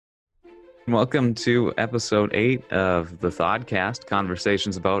Welcome to episode 8 of the Thodcast,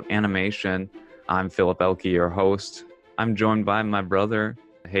 Conversations About Animation. I'm Philip Elke, your host. I'm joined by my brother.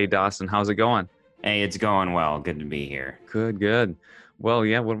 Hey, Dawson, how's it going? Hey, it's going well. Good to be here. Good. Well,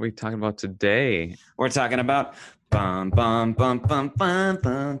 yeah, what are we talking about today? We're talking about bum bum bum bum bum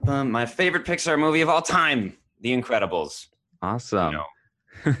bum bum. My favorite Pixar movie of all time, The Incredibles. Awesome.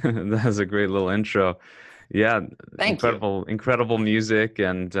 That was a great little intro. Yeah, Thank you. incredible music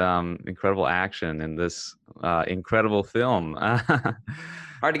and incredible action in this incredible film. Hard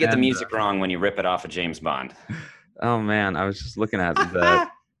to get the And music wrong when you rip it off of James Bond. oh man, I was just looking at the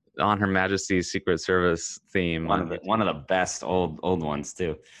On Her Majesty's Secret Service theme one on of the YouTube. one of the best old ones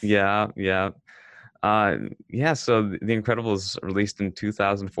too. Yeah. Yeah, so The Incredibles released in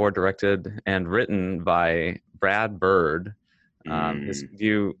 2004, directed and written by Brad Bird. Do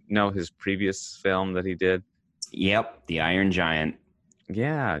you know his previous film that he did? Yep, The Iron Giant.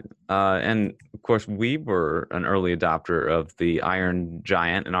 Yeah, and of course, we were an early adopter of the Iron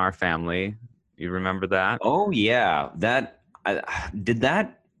Giant in our family. You remember that? Oh yeah, did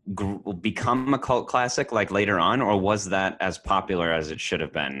that become a cult classic like later on, or was that as popular as it should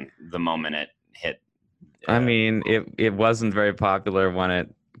have been the moment it hit? I mean, it wasn't very popular when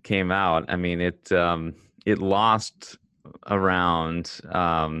it came out. I mean, it lost around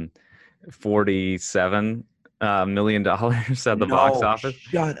 47 million dollars at the box No, office.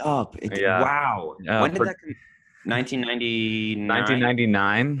 shut up. Yeah, Wow. When did for that come? 1999?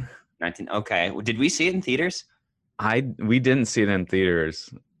 1999. 19. Okay. Did we see it in theaters? We didn't see it in theaters.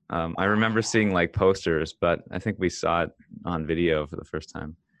 I remember seeing like posters, but I think we saw it on video for the first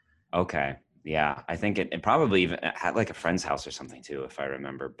time. Okay. Yeah. I think it probably even had like a friend's house or something too, if I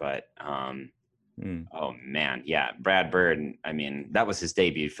remember. But Mm. oh man, yeah. Brad Bird, I mean, that was his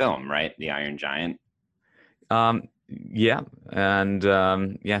debut film, right? The Iron Giant. Yeah, and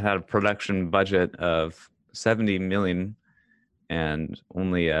yeah, it had a production budget of 70 million and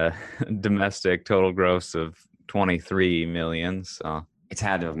only a domestic total gross of 23 million. So, It's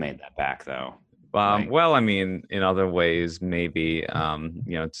had to have made that back though. Like, well, I mean, in other ways, maybe,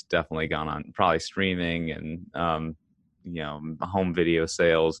 it's definitely gone on probably streaming and, home video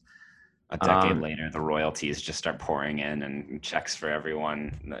sales. a decade later, the royalties just start pouring in and checks for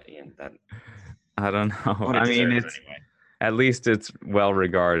everyone. I don't know. What it I mean, deserves it's anyway. at least it's well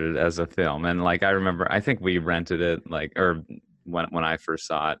regarded as a film. And like, I remember, I think we rented it like, or when I first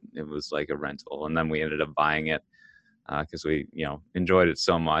saw it, it was like a rental, and then we ended up buying it because we enjoyed it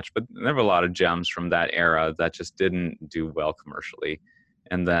so much. But there were a lot of gems from that era that just didn't do well commercially,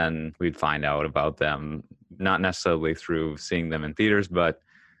 and then we'd find out about them not necessarily through seeing them in theaters, but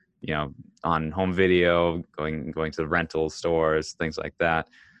on home video, going to the rental stores, things like that.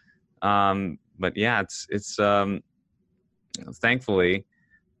 But yeah, it's thankfully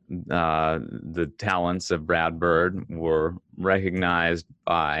the talents of Brad Bird were recognized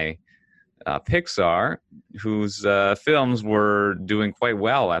by Pixar, whose films were doing quite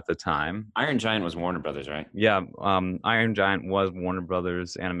well at the time. Iron Giant was Warner Brothers, right? Yeah, Iron Giant was Warner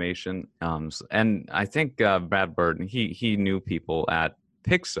Brothers Animation, and I think Brad Bird he knew people at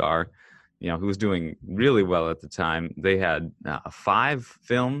Pixar, who was doing really well at the time. They had 5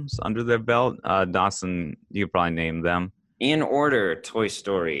 films under their belt. Dawson, you could probably name them. In order: Toy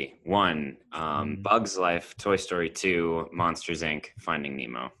Story 1, Mm-hmm. Bugs Life, Toy Story 2, Monsters Inc., Finding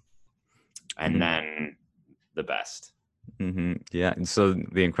Nemo, and then the best. Mm-hmm. Yeah, and so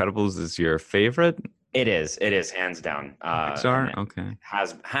The Incredibles is your favorite It is hands down, and Pixar? it Okay.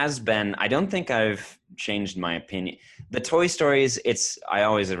 has been. I don't think I've changed my opinion. The Toy Stories, I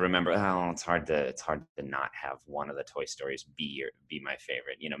always remember. Oh, it's hard to not have one of the Toy Stories be my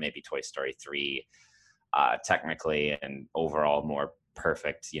favorite. Maybe Toy Story 3, technically and overall more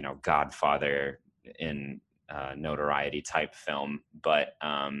perfect. Godfather in notoriety type film, but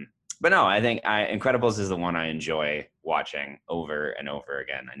no, I think Incredibles is the one I enjoy watching over and over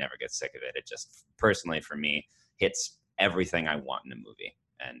again. I never get sick of it. It just personally for me hits everything I want in a movie,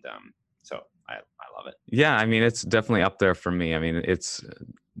 and so I love it. Yeah, I mean it's definitely up there for me. I mean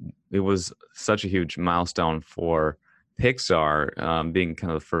it was such a huge milestone for Pixar, being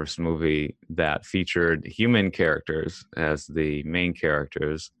kind of the first movie that featured human characters as the main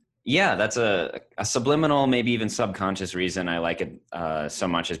characters. Yeah, that's a subliminal, maybe even subconscious reason I like it so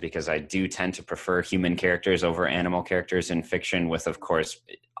much is because I do tend to prefer human characters over animal characters in fiction, with, of course,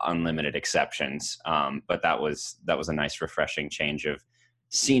 unlimited exceptions. But that was a nice, refreshing change of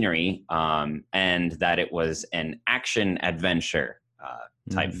scenery, and that it was an action adventure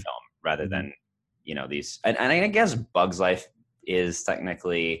type Mm-hmm. film rather Mm-hmm. than these. And I guess Bugs Life is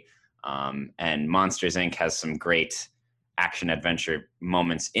technically, and Monsters Inc. has some great action adventure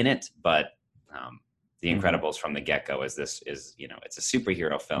moments in it, but The Mhm. Incredibles from the get-go is it's a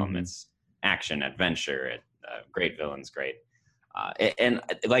superhero film. Mhm. It's action adventure, great villains, great. And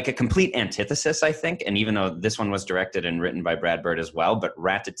like a complete antithesis, I think. And even though this one was directed and written by Brad Bird as well, but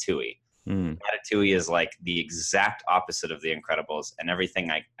Ratatouille. Mm. Ratatouille is like the exact opposite of The Incredibles and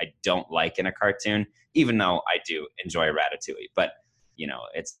everything I don't like in a cartoon, even though I do enjoy Ratatouille. But,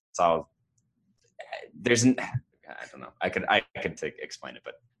 it's all, I don't know. I could explain it,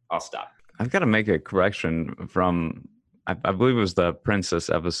 but I'll stop. I've got to make a correction from, I believe it was the Princess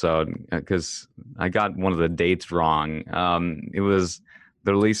episode, because I got one of the dates wrong. It was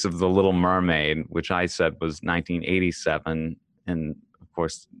the release of The Little Mermaid, which I said was 1987. And of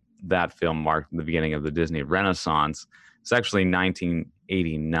course, that film marked the beginning of the Disney Renaissance. It's actually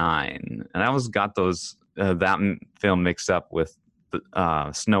 1989. And I always got film mixed up with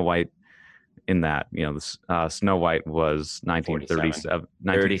Snow White in that. Snow White was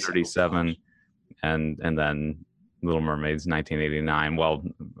 1937, and then Little Mermaid's 1989. Well,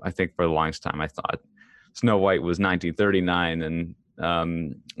 I think for the longest time I thought Snow White was 1939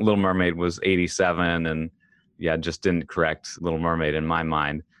 and Little Mermaid was 87, and just didn't correct Little Mermaid in my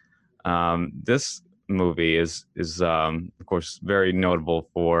mind. This movie is of course very notable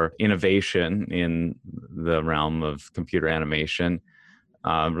for innovation in the realm of computer animation.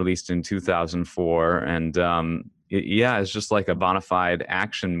 Released in 2004, and it's just like a bona fide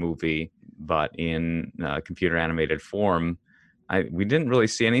action movie, but in computer animated form. We didn't really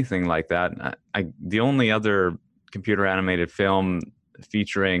see anything like that. The only other computer animated film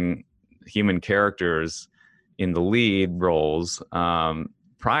featuring human characters in the lead roles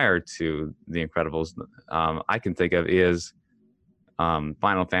prior to The Incredibles I can think of is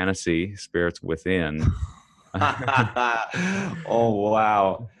Final Fantasy: Spirits Within. Oh,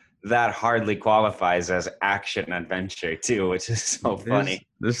 wow. That hardly qualifies as action adventure too, which is so funny.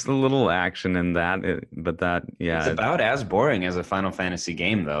 There's a little action in that, but that, It's about as boring as a Final Fantasy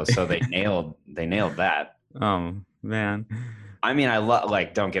game though, so they nailed that. Oh man. I mean, I love,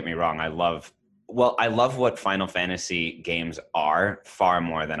 like, don't get me wrong, I love what Final Fantasy games are far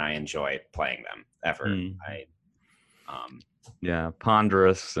more than I enjoy playing them ever.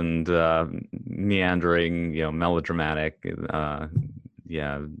 Ponderous and meandering, melodramatic.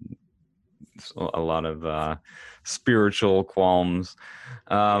 A lot of spiritual qualms.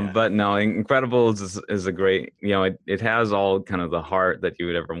 But no, Incredibles is a great, it has all kind of the heart that you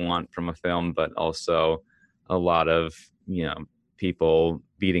would ever want from a film, but also a lot of, people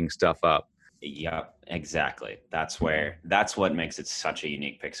beating stuff up. Yep, exactly. That's what makes it such a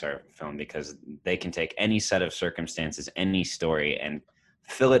unique Pixar film, because they can take any set of circumstances, any story, and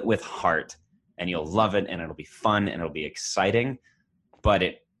fill it with heart, and you'll love it, and it'll be fun, and it'll be exciting, but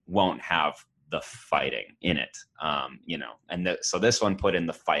it won't have the fighting in it. So this one put in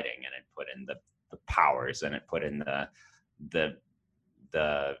the fighting, and it put in the powers, and it put in the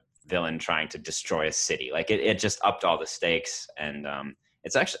villain trying to destroy a city. Like it just upped all the stakes, and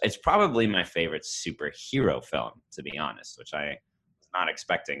it's probably my favorite superhero film, to be honest, which I was not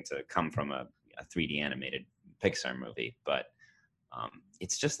expecting to come from a 3D animated Pixar movie, but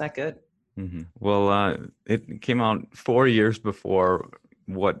it's just that good. Mm-hmm. Well, it came out 4 years before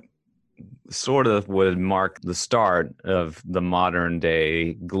what sort of would mark the start of the modern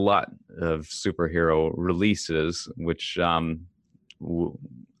day glut of superhero releases, which I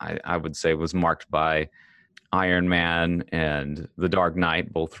would say was marked by Iron Man and The Dark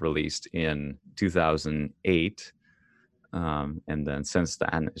Knight, both released in 2008. And then since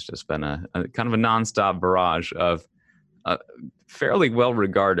then, it's just been a kind of a nonstop barrage of fairly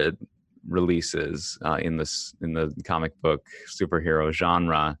well-regarded releases in the comic book superhero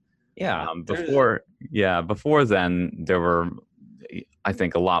genre. Before then, there were, I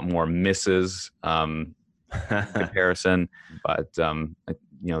think, a lot more misses in comparison. But The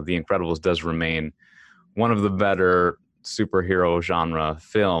Incredibles does remain one of the better superhero genre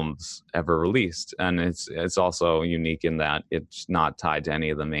films ever released, and it's also unique in that it's not tied to any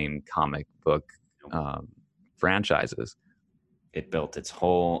of the main comic book franchises. It built its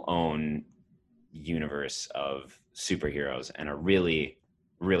whole own universe of superheroes and a really,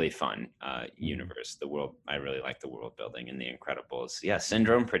 really fun universe. I really like the world building in The Incredibles. Yeah,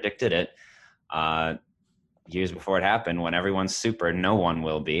 Syndrome predicted it years before it happened. When everyone's super, no one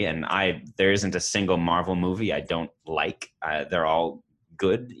will be. And there isn't a single Marvel movie I don't like. They're all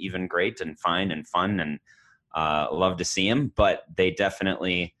good, even great and fine and fun, and love to see them. But they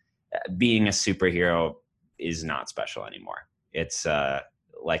definitely, being a superhero is not special anymore. It's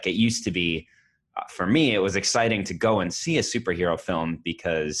like it used to be. For me, it was exciting to go and see a superhero film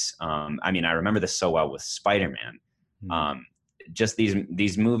because, I remember this so well with Spider-Man. Hmm. Just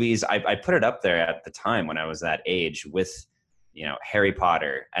these movies, I put it up there at the time when I was that age with, Harry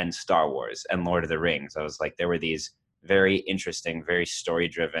Potter and Star Wars and Lord of the Rings. I was like, there were these very interesting, very story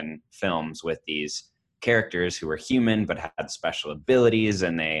driven films with these characters who were human but had special abilities,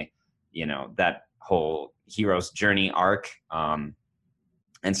 and they, that whole hero's journey arc. And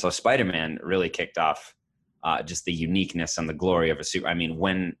so Spider-Man really kicked off just the uniqueness and the glory of a super. I mean,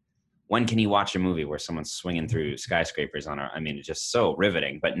 when can you watch a movie where someone's swinging through skyscrapers I mean, it's just so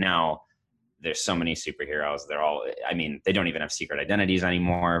riveting. But now there's so many superheroes. They're all, I mean, they don't even have secret identities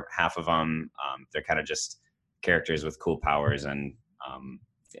anymore. Half of them, they're kind of just characters with cool powers. And,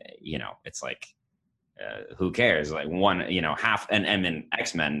 it's like, who cares? Like half, and in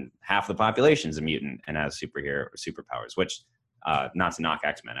X-Men, half the population's a mutant and has superpowers, which, not to knock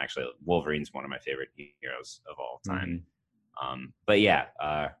X-Men, actually, Wolverine's one of my favorite heroes of all time. But yeah,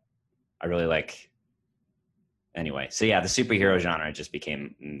 I really like. Anyway, so yeah, the superhero genre just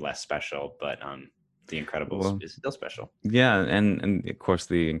became less special, but The Incredibles is still special. Yeah, and of course,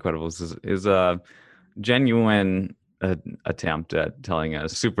 The Incredibles is a genuine attempt at telling a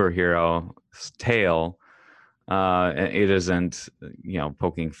superhero tale. It isn't,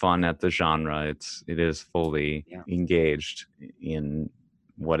 poking fun at the genre. It is fully engaged in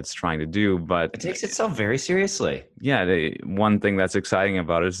what it's trying to do, but it takes itself very seriously. Yeah, one thing that's exciting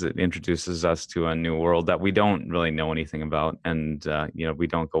about it is it introduces us to a new world that we don't really know anything about, and we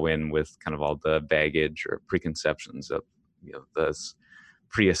don't go in with kind of all the baggage or preconceptions of this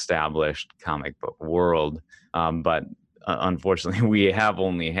pre-established comic book world. But unfortunately, we have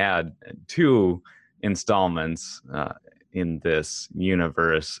only had 2 installments in this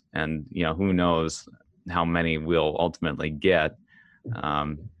universe, and who knows how many we'll ultimately get.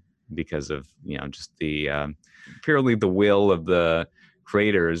 Because of just the purely the will of the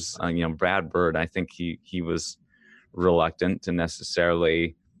creators. Brad Bird, I think he was reluctant to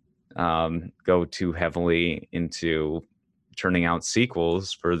necessarily go too heavily into churning out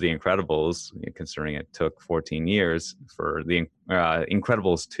sequels for The Incredibles, considering it took 14 years for The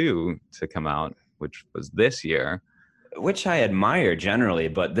Incredibles 2 to come out, which was this year. Which I admire generally,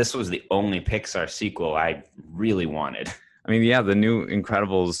 but this was the only Pixar sequel I really wanted. I mean, yeah, the new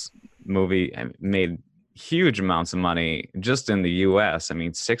Incredibles movie made huge amounts of money just in the U.S. I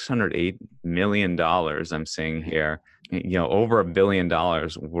mean, $608 million I'm seeing here, over $1 billion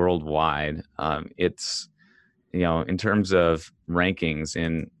worldwide. It's, in terms of rankings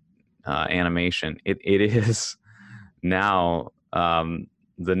in animation, it is now the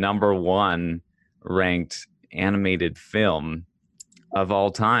number 1 ranked animated film of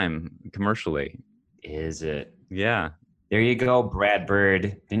all time commercially. Is it? Yeah. There you go, Brad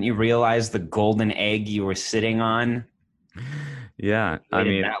Bird. Didn't you realize the golden egg you were sitting on? Yeah, I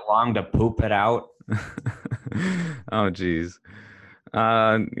mean, that long to poop it out. Oh, geez.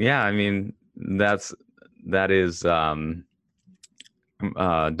 Yeah, I mean, that is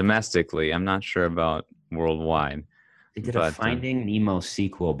domestically. I'm not sure about worldwide. They did a Finding Nemo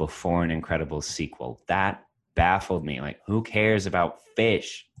sequel before an Incredibles sequel. That baffled me. Like, who cares about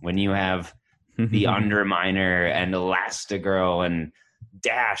fish when you have the Underminer and Elastigirl and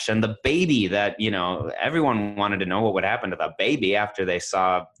Dash and the baby that, everyone wanted to know what would happen to the baby after they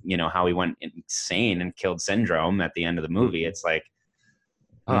saw, how he went insane and killed Syndrome at the end of the movie. It's like,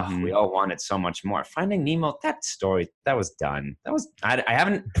 we all wanted so much more. Finding Nemo, that story, that was done. I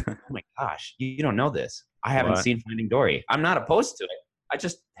haven't, oh my gosh, you don't know this. I haven't seen Finding Dory. I'm not opposed to it. I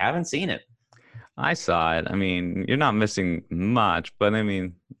just haven't seen it. I saw it. I mean, you're not missing much, but I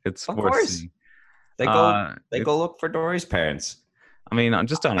mean, it's worth seeing. They go look for Dory's parents. I mean,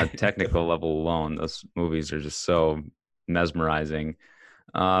 just on a technical level alone, those movies are just so mesmerizing.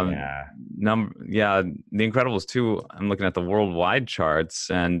 The Incredibles 2, I'm looking at the worldwide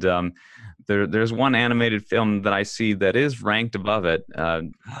charts, and there's one animated film that I see that is ranked above it.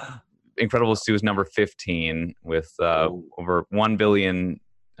 Incredibles 2 is number 15 with over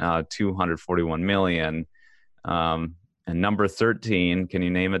 1,241 million. And number 13, can you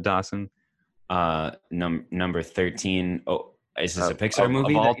name it, Dawson? Number 13. Oh, is this a Pixar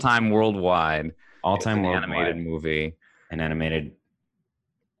movie? Of all time worldwide. All-time worldwide. Animated movie. An animated.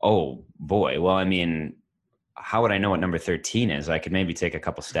 Oh boy. Well, I mean, how would I know what number 13 is? I could maybe take a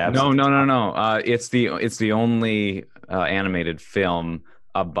couple stabs. No. It's the only animated film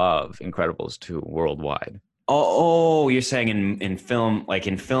above Incredibles 2 worldwide. Oh, you're saying in film, like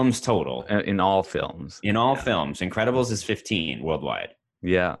in films total? In all films. In all films. Incredibles is 15 worldwide.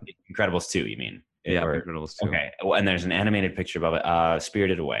 Yeah. Incredibles 2, you mean? Yeah, Incredibles 2. Okay. Well, and there's an animated picture above it.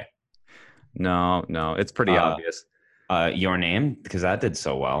 Spirited Away. No, it's pretty obvious. Your Name, because that did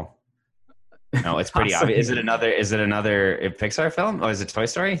so well. No, it's pretty obvious. Possibly. Is it another Pixar film? Oh, is it Toy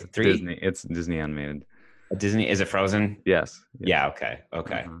Story 3? Disney. It's Disney animated. Disney? Is it Frozen? Yes. Yes. Yeah, okay.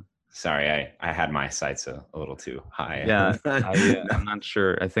 Okay. Uh-huh. Sorry, I had my sights a little too high. Yeah, I'm not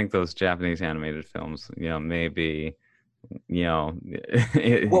sure. I think those Japanese animated films, maybe,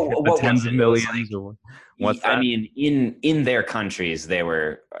 the What tens was of it? It was millions or what's I that? mean, in their countries, they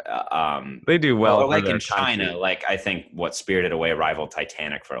were, They do well or for like in their China, country. like I think what Spirited Away rivaled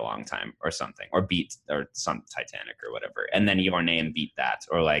Titanic for a long time, or something, or beat or some Titanic or whatever, and then Your Name beat that,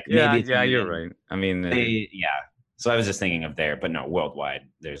 or like Yeah, maybe it's yeah, you're even right. I mean, yeah. So I was just thinking of there, but no, worldwide,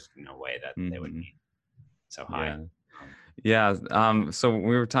 there's no way that they would mhm, be so high. yeah. Um, Yeah, so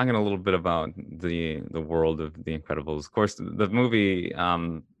we were talking a little bit about the world of The Incredibles. Of course, the movie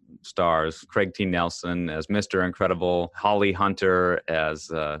stars Craig T. Nelson as Mr. Incredible, Holly Hunter as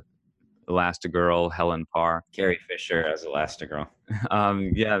Elastigirl, Helen Parr. Carrie Fisher as Elastigirl.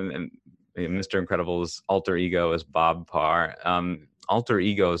 Yeah, and Mr. Incredible's alter ego is Bob Parr. Alter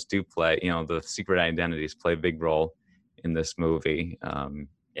egos do play, the secret identities play a big role in this movie. It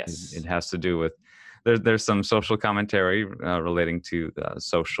Yes. has to do with there's some social commentary relating to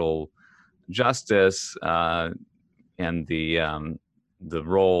social justice and the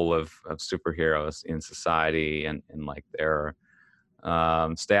role of superheroes in society and like their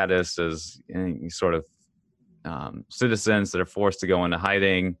status as sort of citizens that are forced to go into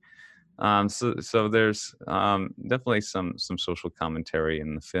hiding. So there's definitely some social commentary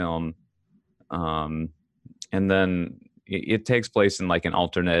in the film, um, and then it takes place in like an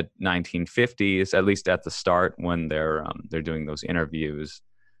alternate 1950s, at least at the start when they're doing those interviews.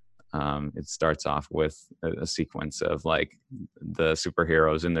 It starts off with a sequence of like the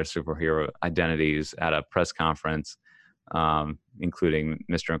superheroes in their superhero identities at a press conference, including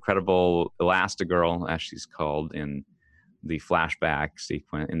Mr. Incredible, Elastigirl, as she's called in the flashback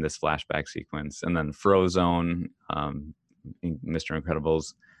sequence, in this flashback sequence, and then Frozone, Mr.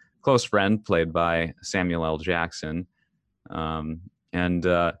 Incredible's close friend, played by Samuel L. Jackson, and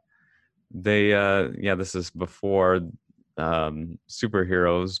this is before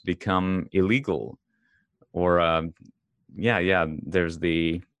superheroes become illegal, or there's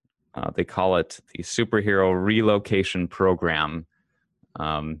they call it the superhero relocation program,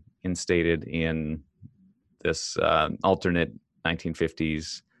 instated in this alternate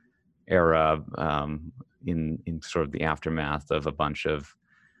 1950s era, in sort of the aftermath of a bunch of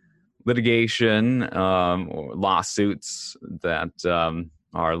litigation or lawsuits that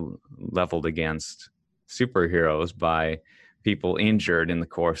are leveled against superheroes by people injured in the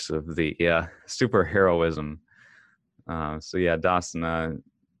course of the superheroism. So yeah, Dawson,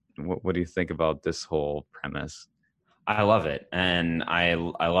 what do you think about this whole premise? I love it, and I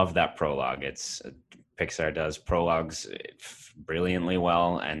love that prologue. It's Pixar does prologues brilliantly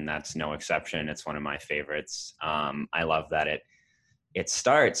well, and that's no exception. It's one of my favorites. I love that it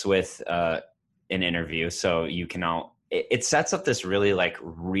starts with an interview, so you can all. It sets up this really like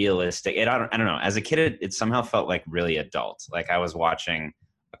realistic. I don't know. As a kid, it somehow felt like really adult. Like I was watching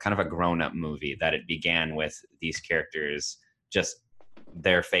a kind of a grown up movie. That it began with these characters just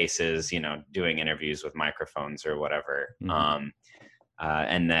their faces, doing interviews with microphones or whatever, Mm-hmm.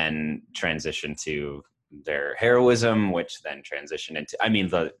 and then transition to their heroism, which then transitioned into, I mean,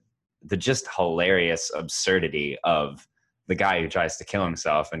 the just hilarious absurdity of the guy who tries to kill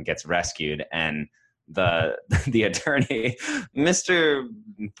himself and gets rescued, and the the attorney, Mr.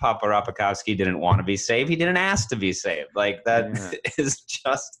 Paparapakowski, didn't want to be saved. He didn't ask to be saved. Like that Yeah. is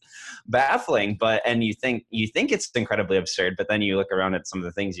just baffling. But and you think it's incredibly absurd, but then you look around at some of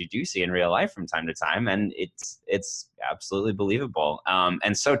the things you do see in real life from time to time, and it's absolutely believable,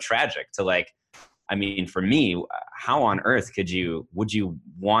 and so tragic to like. I mean, for me, how on earth would you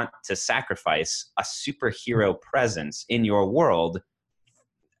want to sacrifice a superhero presence in your world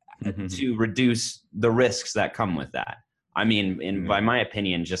Mm-hmm. to reduce the risks that come with that? I mean, by Yeah. my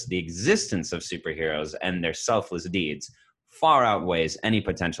opinion, just the existence of superheroes and their selfless deeds far outweighs any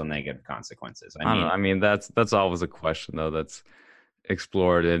potential negative consequences. I I don't know. mean, I mean, that's always a question though. That's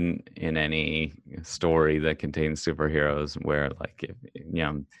explored in any story that contains superheroes, where like if,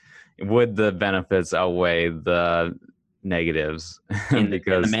 would the benefits outweigh the negatives? in the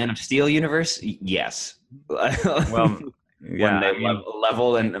Because Man of Steel universe, yes. well, When yeah, they I mean,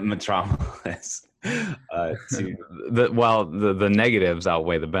 level in Metropolis to the negatives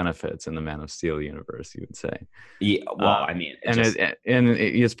outweigh the benefits in the Man of Steel universe, you would say. yeah, well, I mean, it just And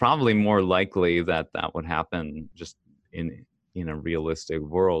it's probably more likely that that would happen just in a realistic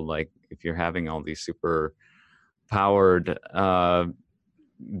world. Like if you're having all these super powered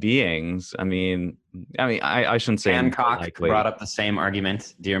beings. I shouldn't say more Hancock brought likely. up the same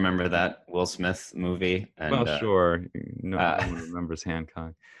argument. Do you remember that Will Smith movie? Well, And sure, no uh, one remembers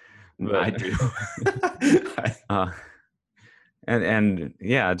Hancock, I but do. uh, and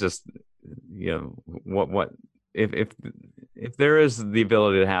yeah, just what if if there is the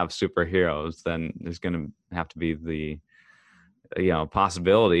ability to have superheroes, then there's going to have to be the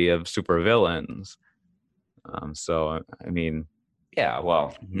possibility of supervillains. So I mean, Yeah,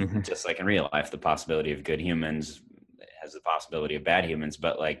 well, just like in real life, the possibility of good humans has the possibility of bad humans.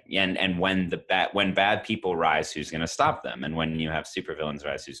 But like, and when bad people rise, who's going to stop them? And when you have supervillains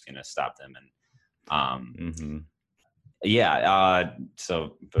rise, who's going to stop them? And mhm. yeah,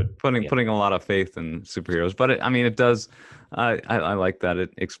 so but yeah, Putting a lot of faith in superheroes, but it does. I like that it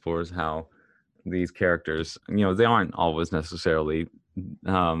explores how these characters, they aren't always necessarily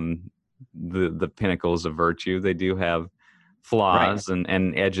um, the pinnacles of virtue. They do have right. flaws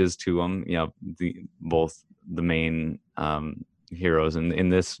and edges to them. Both the main heroes in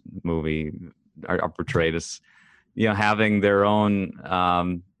this movie are portrayed as having their own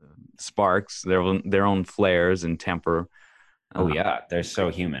sparks, their own flares and temper. Oh Uh, yeah, they're so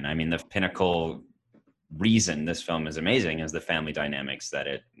human. I mean, the pinnacle reason this film is amazing is the family dynamics that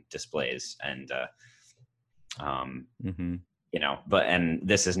it displays, and mhm. but and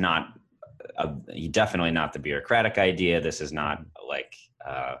this is not definitely not the bureaucratic idea. This is not like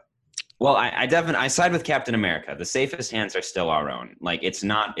well, I definitely I side with Captain America. The safest hands are still our own. Like this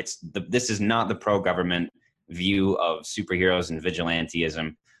is not the pro government view of superheroes and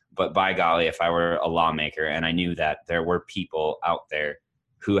vigilantism. But by golly, if I were a lawmaker and I knew that there were people out there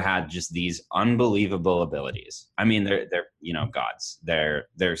who had just these unbelievable abilities. I mean, they're gods. They're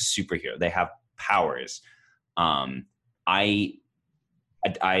superheroes. They have powers. Um, I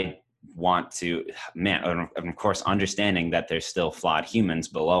I want to, man, and of course, understanding that there's still flawed humans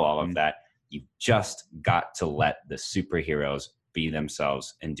below all of that. You just got to let the superheroes be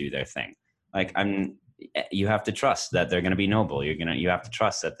themselves and do their thing. Like you have to trust that they're going to be noble. You have to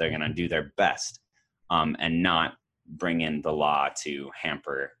trust that they're going to do their best, and not bring in the law to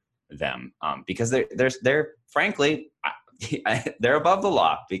hamper them, because they're frankly they're above the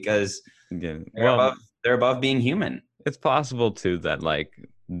law because Yeah. Well, they're above being human. it's possible too that like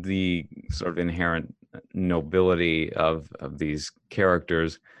the sort of inherent nobility of these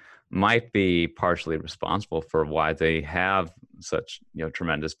characters might be partially responsible for why they have such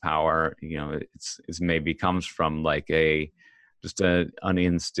tremendous power. It's maybe comes from like just a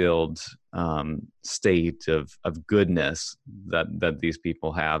uninstilled state of goodness that these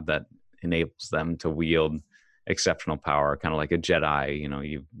people have that enables them to wield exceptional power, kind of like a Jedi.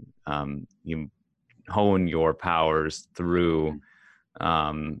 You hone your powers through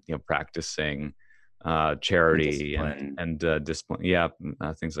practicing charity Discipline. and discipline,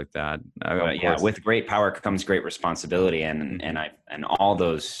 things like that. Of Yeah, course. with great power comes great responsibility, and Mhm. and all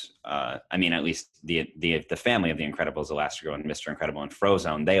those. I mean, at least the family of the Incredibles, Elastigirl and Mr. Incredible and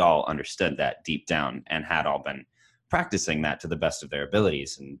Frozone, they all understood that deep down and had all been practicing that to the best of their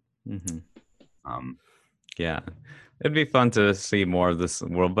abilities. And Mhm. um, Yeah, it'd be fun to see more of this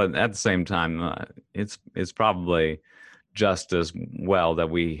world, but at the same time, it's probably just as well that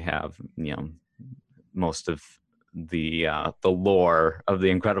we have most of the lore of the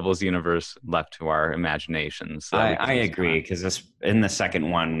Incredibles universe left to our imaginations, so that we I can just kind agree, because in the second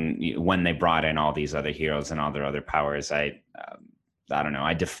one, when they brought in all these other heroes and all their other powers, I don't know,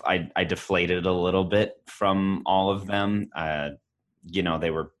 I deflated a little bit from all of them.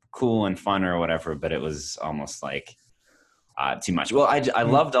 They were cool and fun or whatever, but it was almost like too much. Well, I of.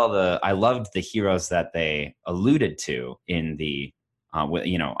 loved I loved the heroes that they alluded to in the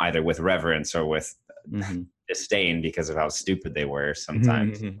either with reverence or with Mhm. disdain because of how stupid they were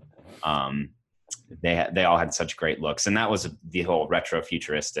sometimes. Um, they all had such great looks, and that was the whole retro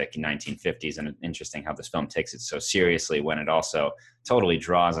futuristic 1950s. And interesting how this film takes it so seriously when it also totally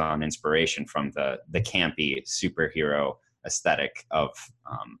draws on inspiration from the campy superhero aesthetic of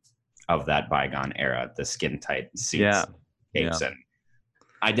that bygone era, the skin tight suits, Yeah, yeah. capes, and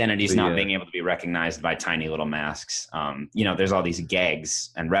identities The not being able to be recognized by tiny little masks. There's all these gags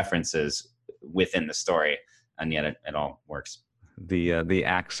and references within the story, and yet it all works. the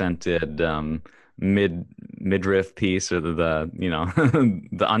accented midriff piece, or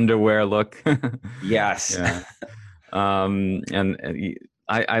the underwear look. Yes. Yeah. And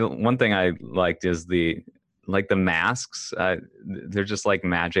I one thing I liked is the masks. They're just like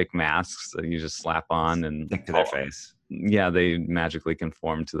magic masks that you just slap on, and Stick to their face. yeah, they magically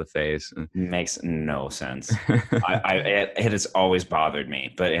conform to the face. Makes no sense. It has always bothered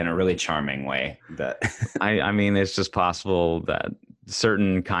me, but in a really charming way. That I mean, it's just possible that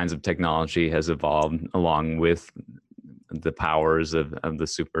certain kinds of technology has evolved along with the powers of the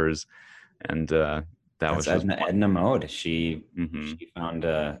supers, and that That's was just Edna Mode. hmm She found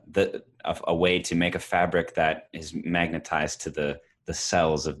a way to make a fabric that is magnetized to the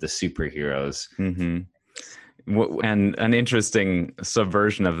cells of the superheroes. hmm And an interesting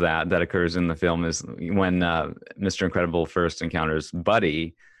subversion of that occurs in the film is when Mr. Incredible first encounters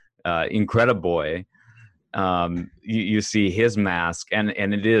Buddy, Incrediboy. You see his mask, and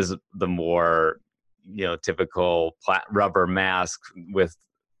it is the more typical rubber mask with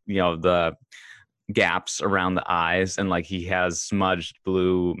the gaps around the eyes, and like he has smudged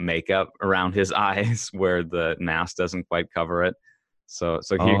blue makeup around his eyes where the mask doesn't quite cover it. So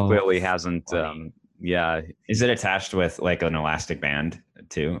he Oh, clearly hasn't. funny. Yeah, Is it attached with like an elastic band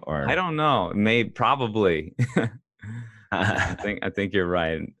too, I or? don't know. May probably. Yeah, I think you're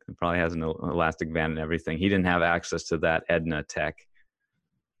right. It probably has an elastic band and everything. He didn't have access to that Edna tech.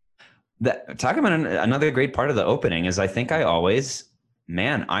 Talk about another great part of the opening is I think I always,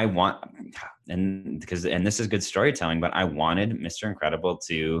 man, I want, and this is good storytelling, but I wanted Mr. Incredible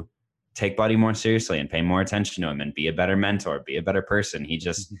to take Buddy more seriously and pay more attention to him and be a better mentor, be a better person. He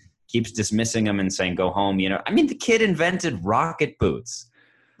just keeps dismissing him and saying, go home. I mean, the kid invented rocket boots.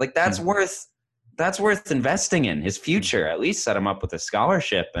 Like that's worth investing in his future. At least set him up with a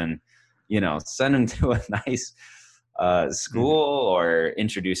scholarship and, send him to a nice school or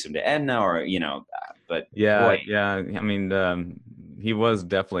introduce him to Edna or, but Yeah, boy, yeah. I mean, he was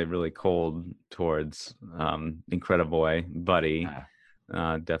definitely really cold towards Incrediboy, Buddy.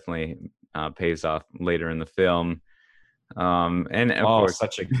 uh, Definitely pays off later in the film. And of oh, course,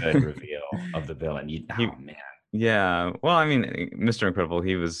 such a good reveal of the villain. he, Oh man. yeah. Well, I mean, Mr. Incredible,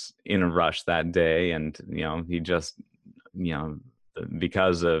 he was in a rush that day, and he just, you know,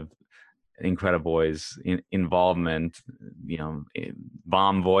 because of Incrediboy's involvement,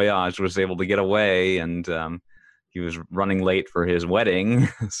 Bomb Voyage was able to get away, and he was running late for his wedding.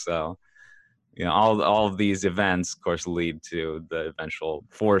 So, all of these events, of course, lead to the eventual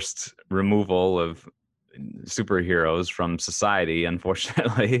forced removal of superheroes from society,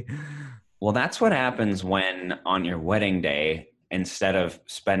 unfortunately. Well, that's what happens when on your wedding day, instead of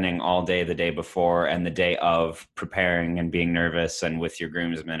spending all day the day before and the day of preparing and being nervous and with your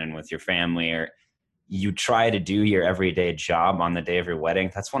groomsmen and with your family, or you try to do your everyday job on the day of your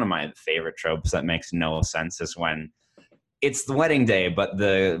wedding. That's one of my favorite tropes that makes no sense is when it's the wedding day, but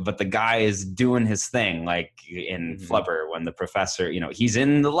the guy is doing his thing, like in Mhm. Flubber when the professor, he's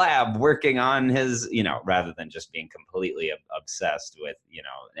in the lab working on his, rather than just being completely obsessed with,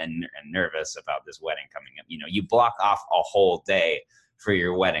 and nervous about this wedding coming up. You block off a whole day for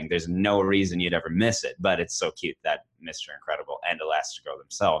your wedding. There's no reason you'd ever miss it, but it's so cute that Mr. Incredible and Elastigirl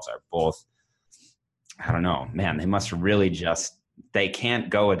themselves are both, I don't know, man, they must really they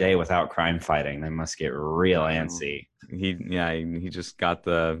can't go a day without crime fighting. They must get real Oh. antsy. He just got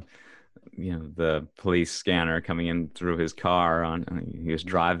the police scanner coming in through his car he was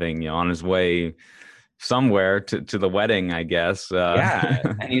driving on his way somewhere to the wedding, I guess. Yeah.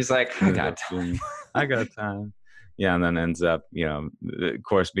 And he's like, I Ended got up time. being, I got time. Yeah, and then ends up, of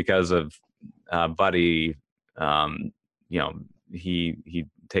course, because of Buddy, um, you know, he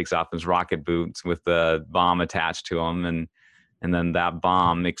takes off his rocket boots with the bomb attached to him, and then that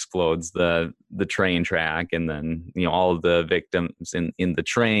bomb explodes the train track, and then all of the victims in the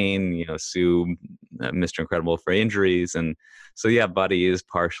train sue Mr. Incredible for injuries, and so yeah, Buddy is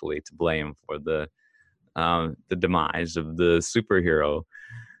partially to blame for the demise of the superhero.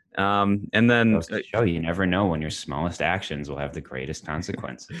 And then Goes to show you never know when your smallest actions will have the greatest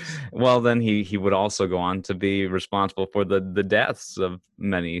consequences. well, then he would also go on to be responsible for the deaths of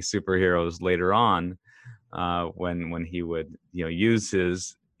many superheroes later on, when he would use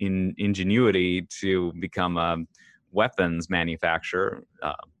his ingenuity to become a weapons manufacturer,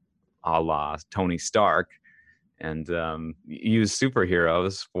 a la Tony Stark, and use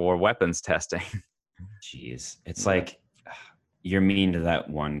superheroes for weapons testing. Jeez. It's Yeah. like you're mean to that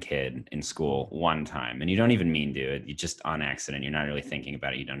one kid in school one time and you don't even mean to it. You just on accident, you're not really thinking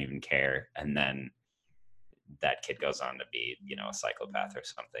about it. You don't even care. And then that kid goes on to be, a psychopath or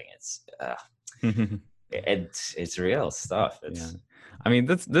something. It's real stuff. Yeah. It's I mean,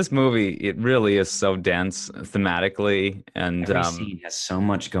 this movie, it really is so dense thematically, and every scene has so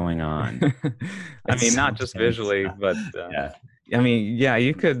much going on. I It's mean, so not just dense. visually, but Yeah. I mean, yeah,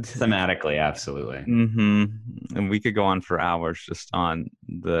 you could. Thematically, absolutely. And we could go on for hours just on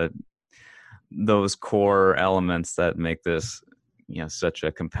those core elements that make this such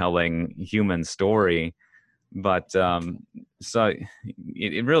a compelling human story. But so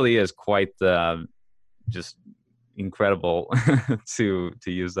it really is quite the just incredible to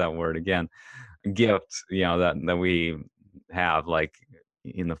use that word again, gift, that we have, like,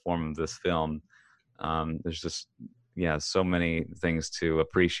 in the form of this film. There's just, yeah, so many things to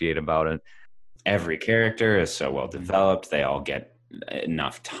appreciate about it. Every character is so well Mhm. developed. They all get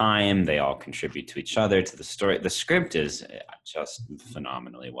enough time. They all contribute to each other, to the story. The script is just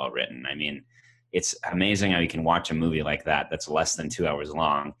phenomenally well written. I mean, it's amazing how you can watch a movie like that that's less than 2 hours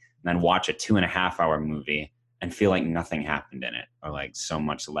long, and then watch a 2.5 hour movie and feel like nothing happened in it, or like so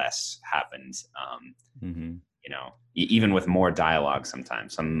much less happened. Mhm. Even with more dialogue,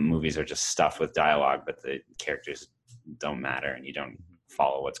 sometimes some movies are just stuffed with dialogue, but the characters don't matter, and you don't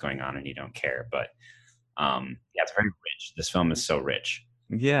follow what's going on, and you don't care. But yeah, it's very rich. This film is so rich.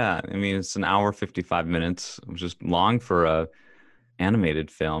 Yeah, I mean, it's an hour 55 minutes, which is long for a animated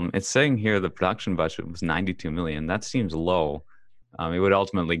film. It's saying here the production budget was 92 million. That seems low. It would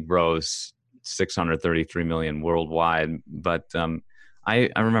ultimately gross 633 million worldwide. But I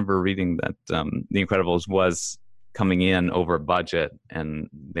remember reading that The Incredibles was coming in over budget, and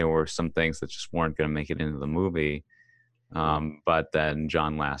there were some things that just weren't going to make it into the movie. But then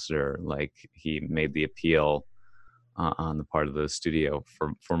John Lasseter, like, he made the appeal on the part of the studio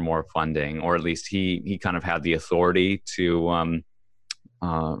for more funding, or at least he kind of had the authority to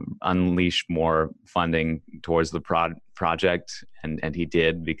unleash more funding towards the project, and he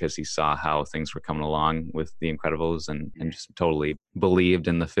did, because he saw how things were coming along with The Incredibles, and just totally believed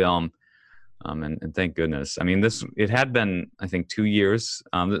in the film. And thank goodness. I mean, it had been, I think, 2 years.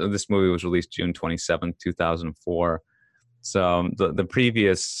 This movie was released June 27th, 2004. So the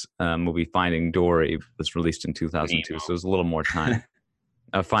previous movie, Finding Dory, was released in 2002. Nemo. So it was a little more time.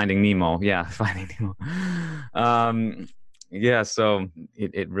 Finding Nemo, yeah, Finding Nemo. Yeah, so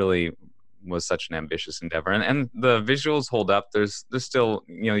it really was such an ambitious endeavor, and the visuals hold up. There's still,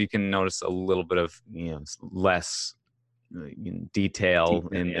 you can notice a little bit of, less detail Detail,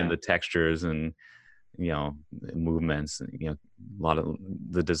 in yeah. the textures, and you know movements, and a lot of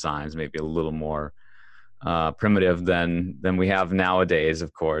the designs maybe a little more primitive than we have nowadays.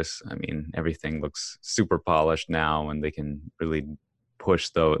 Of course, I mean, everything looks super polished now, and they can really push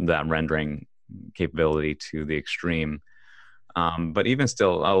that rendering capability to the extreme. But even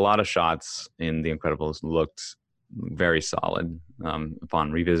still, a lot of shots in The Incredibles looked very solid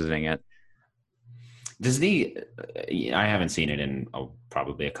upon revisiting it. Does the I haven't seen it in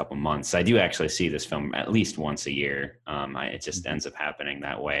probably a couple months. I do actually see this film at least once a year. It just ends up happening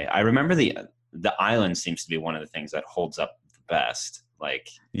that way. I remember the island seems to be one of the things that holds up the best. Like,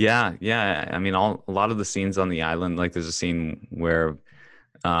 Yeah, yeah. I mean, a lot of the scenes on the island, like there's a scene where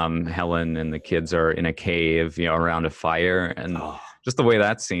Helen and the kids are in a cave, around a fire, and oh, just the way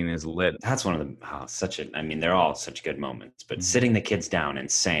that scene is lit. that's one of the such a. I mean, they're all such good moments. But Mhm. sitting the kids down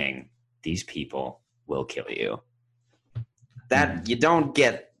and saying, "These people will kill you," that Mhm. you don't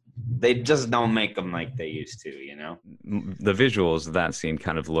get. They just don't make them like they used to. You know. The visuals of that scene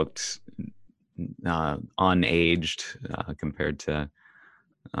kind of looked unaged compared to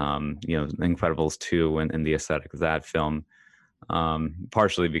Incredibles 2, and the aesthetic of that film.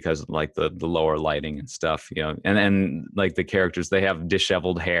 Partially because, like, the lower lighting and stuff, and like the characters, they have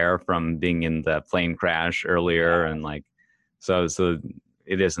disheveled hair from being in the plane crash earlier, and like, so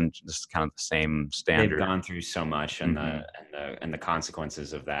it isn't just kind of the same They've standard. gone through so much, and Hmm. the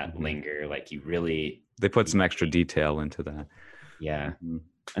consequences of that Hmm. linger. Like you really, They put some extra detail into that. yeah. Hmm.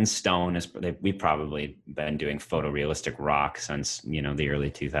 And Stone is we've probably been doing photorealistic rock since the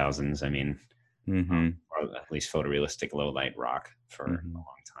early 2000s. I mean, Hmm. or at least photorealistic low light rock for a Hmm. long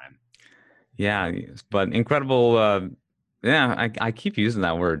time. Yeah, yes, but incredible. Yeah, I keep using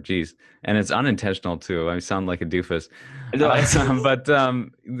that word, geez, and it's unintentional too. I sound like a doofus, No, but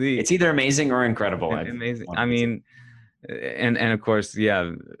the it's either amazing or incredible. amazing. One I of the two. mean, and of course,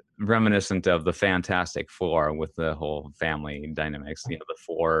 yeah, reminiscent of the Fantastic Four with the whole family dynamics. The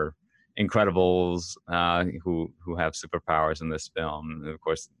four Incredibles who have superpowers in this film. And of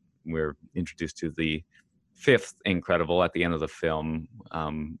course, we're introduced to the fifth Incredible at the end of the film,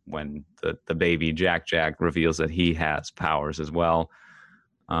 when the baby Jack reveals that he has powers as well.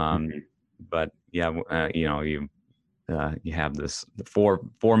 Um, Mhm. but yeah, you have this the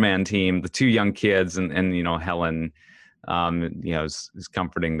four-man team, the two young kids, and Helen, is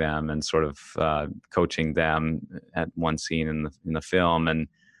comforting them and sort of coaching them at one scene in the film, and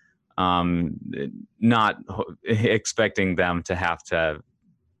um, not expecting them to have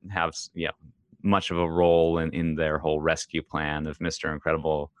much of a role in their whole rescue plan of Mr.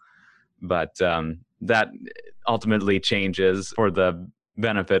 Incredible, but that ultimately changes for the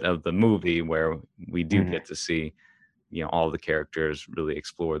benefit of the movie, where we do Mhm. get to see all the characters really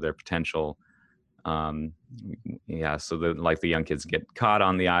explore their potential. um yeah, so the young kids get caught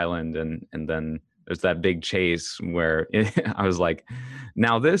on the island, and then there's that big chase where I was like,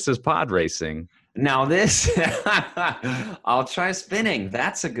 now this is pod racing. Now this, I'll try spinning.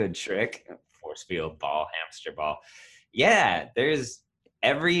 That's a good trick. Force field ball, hamster ball. Yeah, there's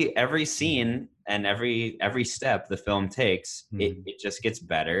every scene and every step the film takes, it just gets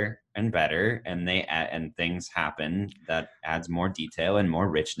better and better, and and things happen that adds more detail and more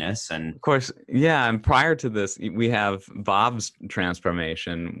richness. And of course, yeah, and prior to this we have Bob's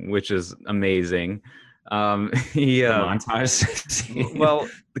transformation, which is amazing. He the montage. well,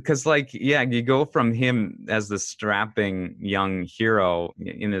 because like, yeah, you go from him as the strapping young hero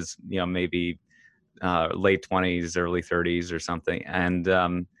in his, maybe late 20s, early 30s or something, and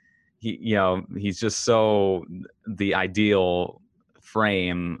he's just so the ideal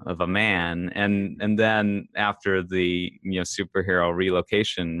frame of a man, and then after the superhero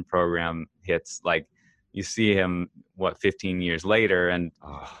relocation program hits, like you see him 15 years later, and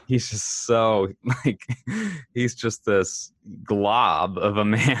he's just so like he's just this glob of a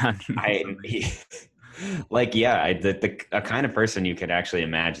man. A kind of person you could actually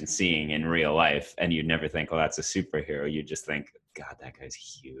imagine seeing in real life, and you'd never think, well, that's a superhero. You just think, God, that guy's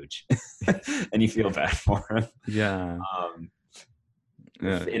huge. And you feel bad for him. Yeah.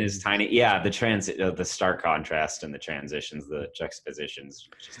 In his tiny, the stark contrast and the transitions, the juxtapositions,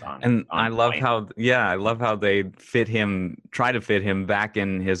 just on. And on I love point. I love how they try to fit him back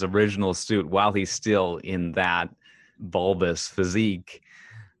in his original suit while he's still in that bulbous physique.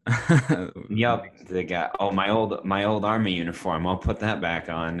 Yep, the guy. Oh, my old army uniform. I'll put that back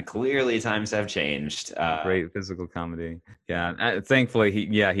on. Clearly, times have changed. Great physical comedy. Yeah, thankfully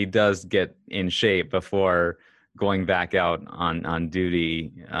he does get in shape before going back out on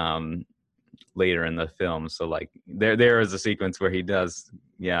duty later in the film. So like there is a sequence where he does.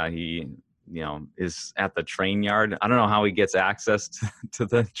 Yeah, he is at the train yard. I don't know how he gets access to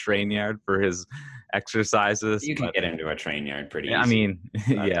the train yard for his exercises. You can get into a train yard pretty easy. I mean,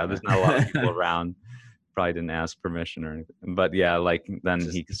 yeah, there's not a lot of people around. Probably didn't ask permission or anything. But yeah, like then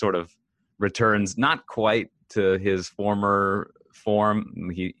he sort of returns, not quite to his former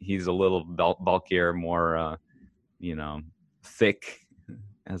form. He's a little bulkier, more thick,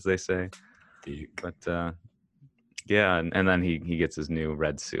 as they say. But yeah, and then he gets his new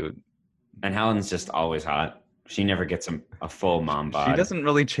red suit. And Helen's just always hot. She never gets a full mom bod. She doesn't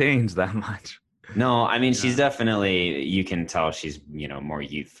really change that much. No, I mean, she's definitely, you can tell she's, more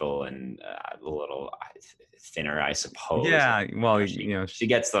youthful and a little thinner, I suppose. Yeah, well, she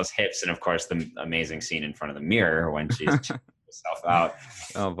gets those hips, and of course the amazing scene in front of the mirror when she's checking herself out.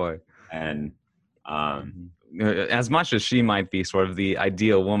 Oh boy. And as much as she might be sort of the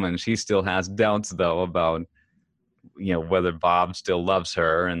ideal woman, she still has doubts though about whether Bob still loves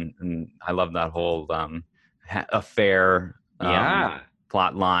her, and I love that whole affair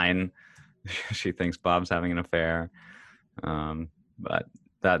plot line. She thinks Bob's having an affair, but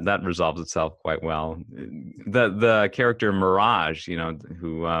that resolves itself quite well. The character Mirage,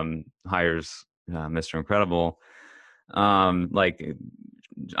 who hires Mr. Incredible, like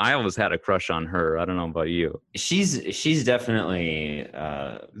I always had a crush on her. I don't know about you. She's definitely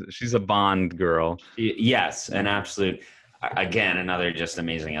she's a Bond girl. Yes, an absolute. Again, another just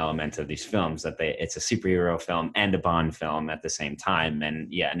amazing element of these films that it's a superhero film and a Bond film at the same time.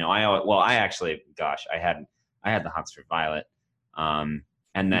 And yeah, no, I actually, gosh, I had the hots for Violet. And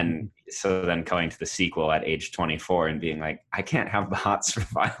then, so then going to the sequel at age 24 and being like, I can't have the hots for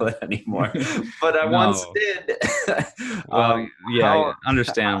Violet anymore, but I once did. Well,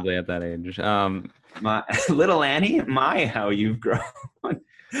 understandably at that age. My little Annie, how you've grown. But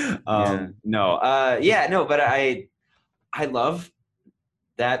I love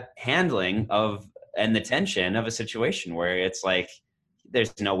that handling of and the tension of a situation where it's like,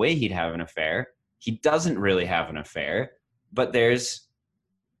 there's no way he'd have an affair. He doesn't really have an affair, but there's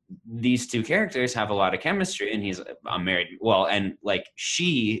these two characters have a lot of chemistry, and he's married. Well, and like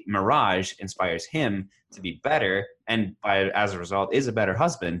Mirage inspires him to be better, and as a result is a better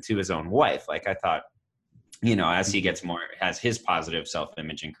husband to his own wife. Like I thought, as he gets more, as his positive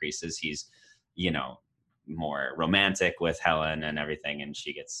self-image increases, he's, more romantic with Helen and everything, and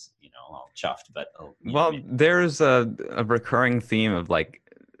she gets all chuffed. But there's a recurring theme of like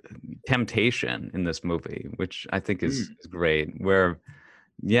temptation in this movie, which I think is great, where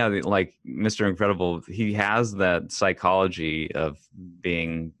like Mr. Incredible, he has that psychology of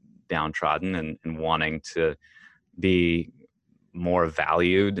being downtrodden and wanting to be more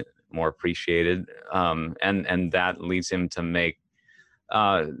valued, more appreciated, and that leads him to make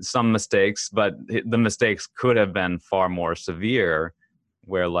some mistakes, but the mistakes could have been far more severe,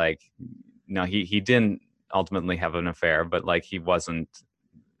 where like no, he didn't ultimately have an affair, but like he wasn't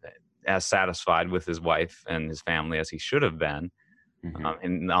as satisfied with his wife and his family as he should have been.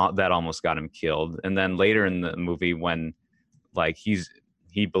 And that almost got him killed. And then later in the movie, when like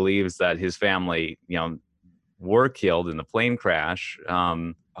he believes that his family, were killed in the plane crash, oh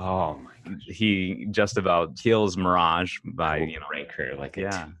my gosh, he just about kills Mirage by break her like a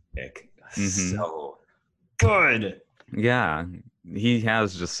yeah. toothpick. Mhm. So good. Yeah, he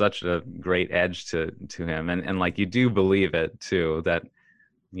has just such a great edge to him, and like you do believe it too, that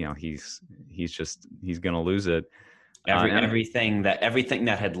he's gonna lose it. Everything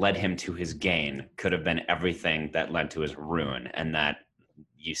that had led him to his gain could have been everything that led to his ruin, and that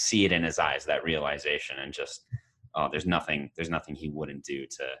you see it in his eyes, that realization, and just there's nothing he wouldn't do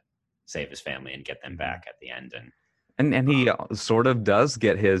to save his family and get them back at the end. And he sort of does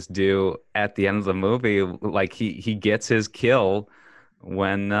get his due at the end of the movie. Like he gets his kill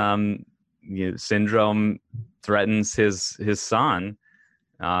when Syndrome threatens his son,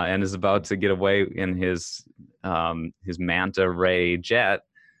 and is about to get away in his Manta Ray jet,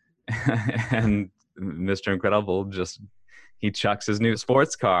 and Mr. Incredible he chucks his new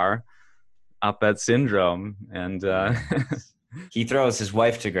sports car up at Syndrome, and he throws his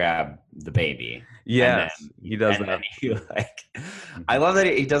wife to grab the baby. Yes, he does that. I love that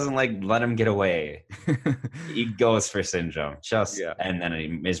he doesn't let him get away. He goes for Syndrome, and then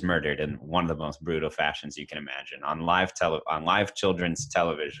he is murdered in one of the most brutal fashions you can imagine on live children's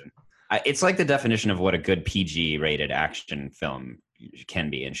television. It's like the definition of what a good PG-rated action film can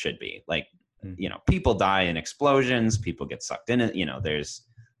be and should be. Like, people die in explosions, people get sucked in it. There's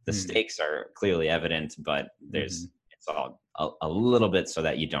the stakes are clearly evident, but it's all a little bit so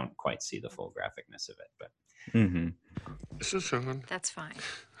that you don't quite see the full graphicness of it. But This is on. That's fine.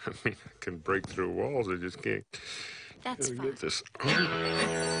 I mean, I can break through walls. I just can't. That's fine. Get this.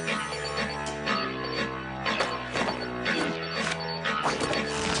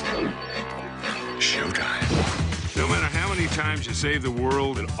 Showtime. No matter how many times you save the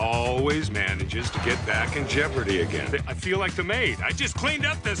world, it always manages to get back in jeopardy again. I feel like the maid. I just cleaned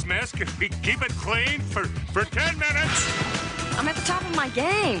up this mess. Can we keep it clean for 10 minutes? I'm at the top of my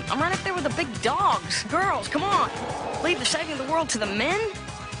game. I'm right up there with the big dogs. Girls, come on. Leave the saving the world to the men?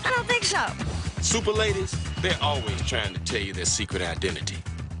 I don't think so. Super ladies, they're always trying to tell you their secret identity.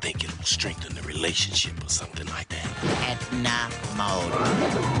 Think it'll strengthen the relationship or something like that. Edna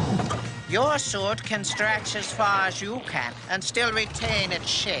mode. Your suit can stretch as far as you can and still retain its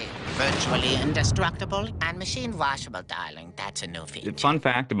shape. Virtually indestructible and machine washable, darling. That's a new feature. Fun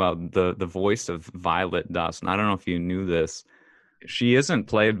fact about the voice of Violet Dawson. I don't know if you knew this. She isn't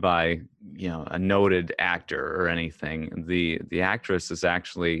played by a noted actor or anything. The actress is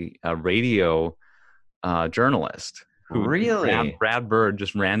actually a radio journalist who really Brad Bird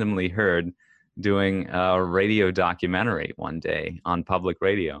just randomly heard doing a radio documentary one day on public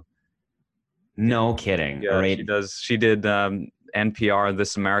radio. No kidding. Yeah, she did NPR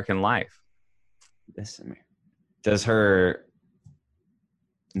This American Life. Does her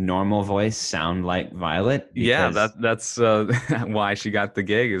normal voice sound like Violet? Yeah, that's why she got the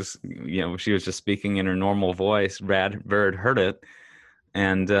gig. Is she was just speaking in her normal voice. Brad Bird heard it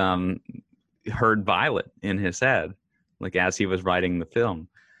and heard Violet in his head, like as he was writing the film.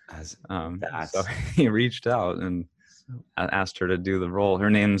 So he reached out and asked her to do the role. Her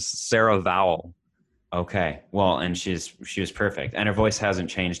name's Sarah Vowell. Okay, well, and she was perfect, and her voice hasn't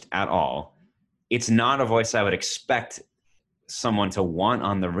changed at all. It's not a voice I would expect someone to want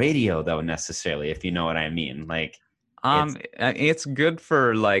on the radio, though, necessarily, if you know what I mean. Like, it's good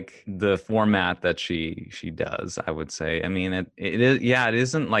for like the format that she does, I would say. I mean, it is. Yeah, it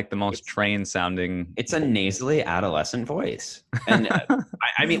isn't like the most trained sounding. It's a nasally adolescent voice, and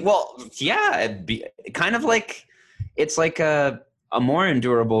I mean, well, yeah, it'd be kind of like it's like a more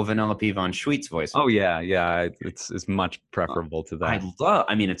endurable Vanellope von Schweetz voice. Oh yeah, it's much preferable to that.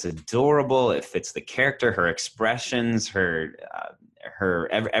 I mean, it's adorable. It fits the character, her expressions, her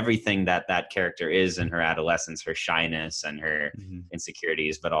everything that character is in her adolescence, her shyness and her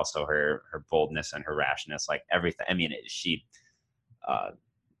insecurities, but also her boldness and her rashness, like everything. I mean, she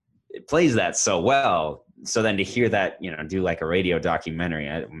it plays that so well. So then to hear that, do like a radio documentary,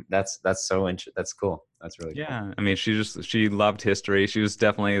 that's cool. That's really cool. Yeah. I mean, she loved history. She was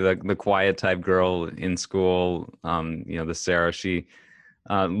definitely the quiet type girl in school. The Sarah, she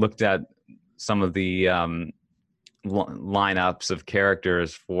looked at some of the lineups of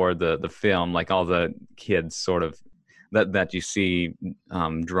characters for the film, like all the kids sort of that you see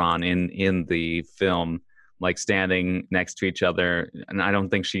drawn in the film, like standing next to each other. And I don't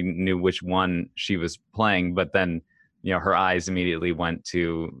think she knew which one she was playing, but then, her eyes immediately went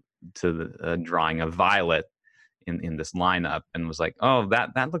to to the drawing of Violet in this lineup, and was like, oh,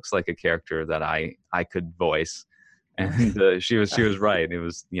 that looks like a character that I could voice. And she was right. It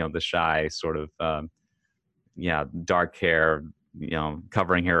was, the shy sort of dark hair,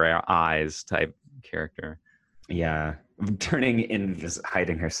 covering her eyes type character. Yeah,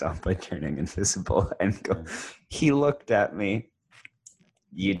 hiding herself by turning invisible, and he looked at me.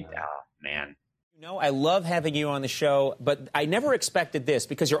 Man. I love having you on the show, but I never expected this,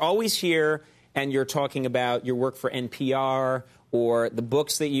 because you're always here and you're talking about your work for NPR or the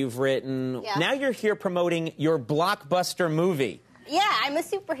books that you've written. Yeah. Now you're here promoting your blockbuster movie. Yeah, I'm a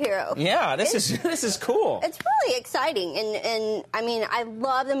superhero. Yeah, this is cool. It's really exciting, and I mean, I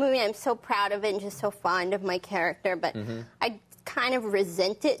love the movie. I'm so proud of it and just so fond of my character, but I kind of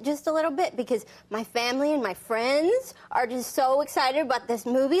resent it just a little bit, because my family and my friends are just so excited about this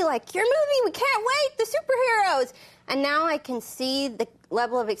movie. Like, your movie, we can't wait, the superheroes. And now I can see the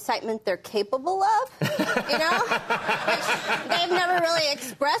level of excitement they're capable of, which they've never really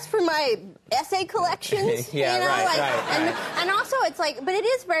expressed for my essay collections. Right. And also, it's like, but it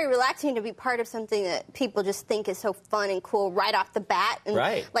is very relaxing to be part of something that people just think is so fun and cool right off the bat. And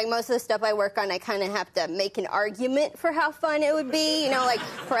right. Like most of the stuff I work on, I kind of have to make an argument for how fun it would be. Like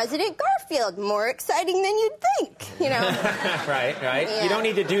President Garfield, more exciting than you'd think. Right. Yeah. You don't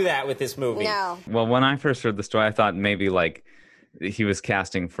need to do that with this movie. No. Well, when I first heard the story, I thought maybe like he was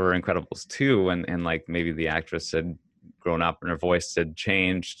casting for Incredibles 2, and like maybe the actress had grown up and her voice had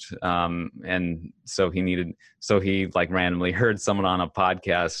changed, and so he like randomly heard someone on a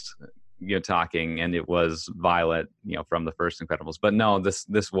podcast talking, and it was Violet from the first Incredibles. But no,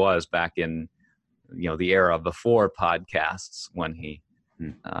 this was back in the era before podcasts when he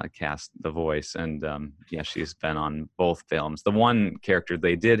cast the voice, and she's been on both films. The one character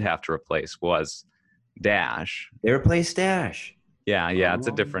they did have to replace was Dash. They replaced Dash. Yeah, it's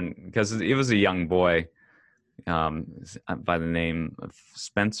a different, because it was a young boy by the name of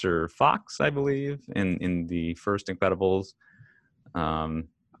Spencer Fox, I believe, in the first Incredibles. And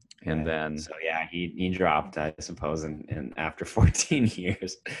then he dropped, I suppose, in after 14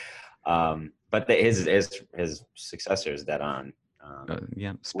 years. But his successor is dead on.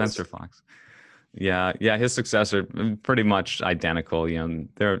 Spencer Fox. Yeah, his successor pretty much identical.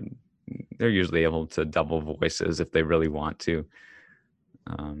 They're usually able to double voices if they really want to.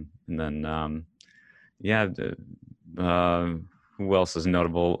 And then who else is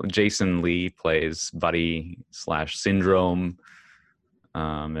notable? Jason Lee plays Buddy / Syndrome,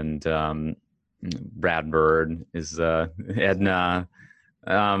 and Brad Bird is Edna.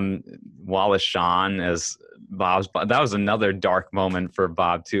 Wallace Shawn as Bob's. That was another dark moment for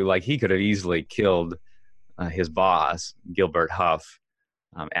Bob too. Like, he could have easily killed his boss, Gilbert Huff,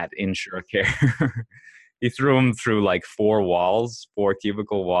 at Insure Care. He threw him through like 4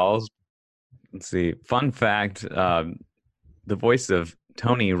 cubicle walls. Let's see. Fun fact: the voice of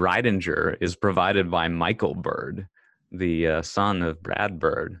Tony Reidinger is provided by Michael Bird, the son of Brad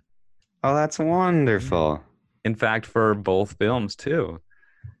Bird. Oh, that's wonderful. In fact, for both films too.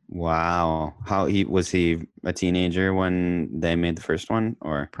 Wow. Was he a teenager when they made the first one,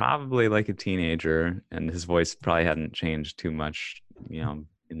 or probably like a teenager, and his voice probably hadn't changed too much,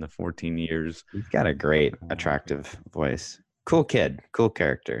 in the 14 years. He's got a great, attractive voice. Cool kid, cool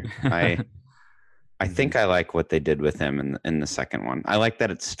character. I think I like what they did with him in the second one. I like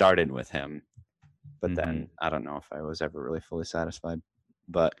that it started with him, but then I don't know if I was ever really fully satisfied.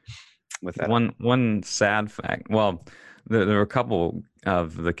 But with that, one sad fact. Well, there were a couple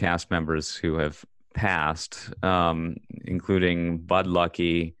of the cast members who have passed, including Bud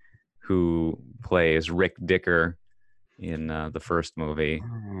Luckey, who plays Rick Dicker in the first movie.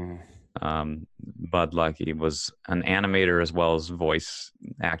 Bud Luckey was an animator as well as voice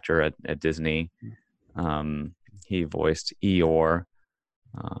actor at Disney. He voiced Eeyore,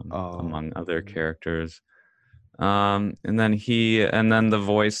 among other characters. And then the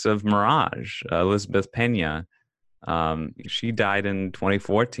voice of Mirage, Elizabeth Pena. She died in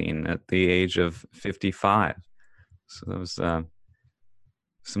 2014 at the age of 55. So there was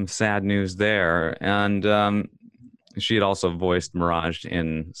some sad news there. And she had also voiced Mirage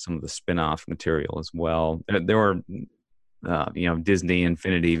in some of the spin-off material as well. There were, Disney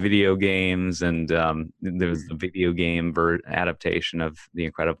Infinity video games, and there was the video game adaptation of The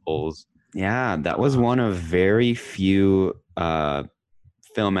Incredibles. Yeah, that was one of very few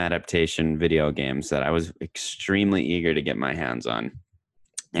film adaptation video games that I was extremely eager to get my hands on.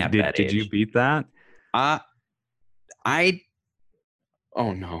 Did you beat that? Oh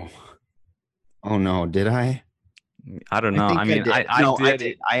no, did I? I don't know. I mean, I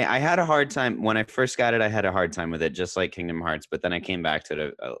did. I had a hard time when I first got it. I had a hard time with it, just like Kingdom Hearts. But then I came back to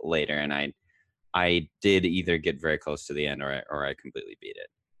it later, and I did either get very close to the end or I completely beat it.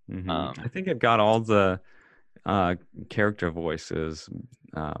 Mm-hmm. I think it got all the character voices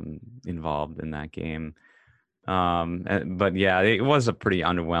involved in that game. But yeah, it was a pretty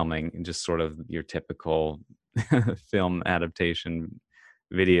underwhelming, just sort of your typical film adaptation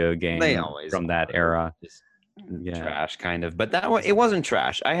video game from that era. Trash kind of, but it wasn't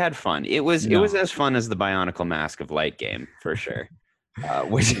trash. I had fun. It was as fun as the Bionicle Mask of Light game for sure.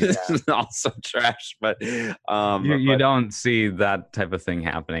 Which is also trash, but you don't see that type of thing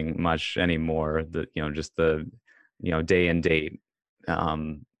happening much anymore. Just the day and date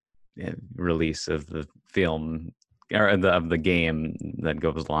release of the film or of the game that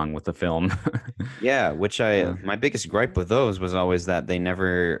goes along with the film. Yeah, which my biggest gripe with those was always that they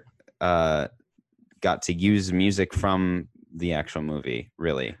never got to use music from the actual movie,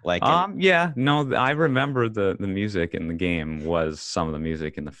 really. Like I remember the music in the game was some of the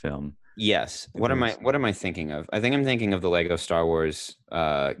music in the film. Yes. What am I thinking of? I think I'm thinking of the Lego Star Wars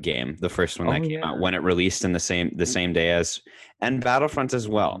game, the first one that came out when it released in the same day as, and Battlefront as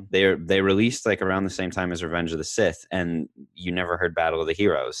well. They released like around the same time as Revenge of the Sith, and you never heard Battle of the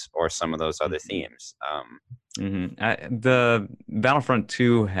Heroes or some of those other themes. The Battlefront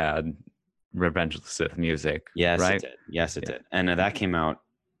 2 had Revenge of the Sith music. Yes, right? it did. Yes, it did. And that came out.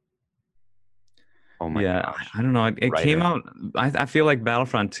 Oh my gosh. I don't know. It came out. I feel like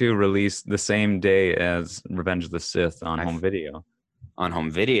Battlefront 2 released the same day as Revenge of the Sith on home video. On home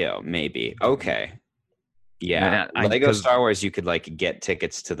video, maybe. Okay. Yeah. Lego Star Wars, you could like get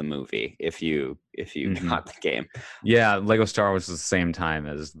tickets to the movie if you got the game. Yeah, Lego Star Wars was the same time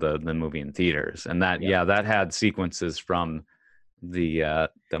as the movie in theaters, and that that had sequences from the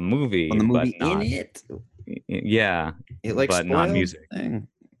movie, but not, in it. Yeah, it like but not music.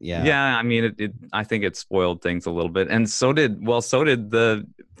 Yeah. I mean, I think it spoiled things a little bit, and so did the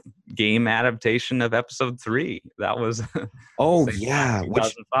game adaptation of Episode 3. That was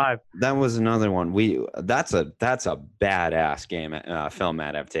 2005. That was another one. That's a badass game, film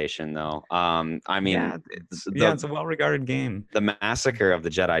adaptation though. I mean, it's a well-regarded game. The Massacre of the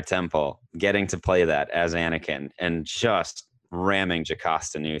Jedi Temple, getting to play that as Anakin and just ramming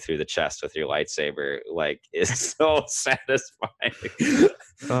Jocasta Nu through the chest with your lightsaber, like, is so satisfying.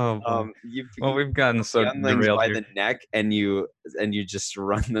 We've gotten so derailed by the neck, and you just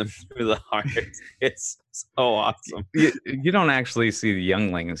run them through the heart. It's so awesome. You don't actually see the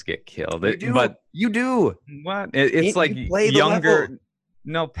younglings get killed, you do. What? It's like younger.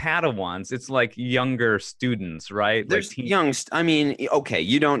 No, Padawans. It's like younger students, right? There's young. I mean, okay,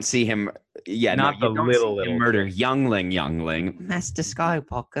 you don't see him. Yeah, not the little murder youngling. Master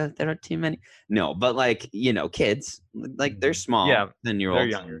Skywalker. There are too many. No, but like kids, like they're small. Yeah,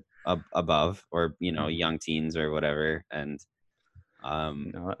 10-year-olds younger above, or young teens or whatever. And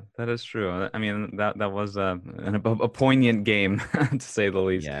no, that is true. I mean, that was a poignant game to say the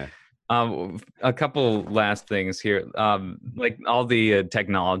least. Yeah. A couple last things here. Like all the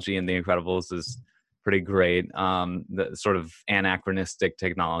technology in The Incredibles is pretty great. The sort of anachronistic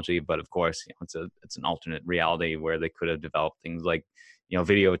technology, but of course, it's an alternate reality where they could have developed things like,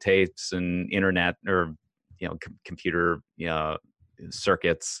 videotapes and internet or computer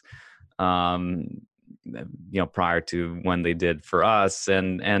circuits. Prior to when they did for us,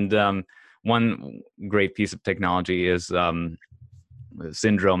 and one great piece of technology is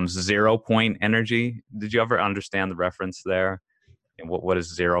Syndrome's 0 point energy. Did you ever understand the reference there? And what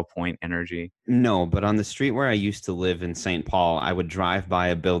is 0 point energy? No, but on the street where I used to live in St. Paul, I would drive by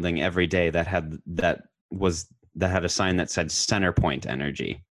a building every day that had a sign that said Center Point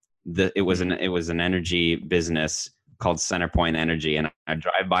Energy. It was an energy business called Center Point Energy, and I'd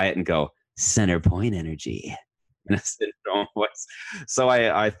drive by it and go, Center Point Energy. And Syndrome was, so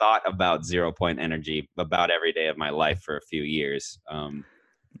I thought about 0 point energy about every day of my life for a few years.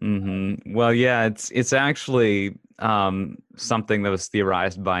 Well, yeah, it's actually something that was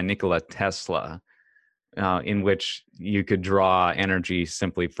theorized by Nikola Tesla, in which you could draw energy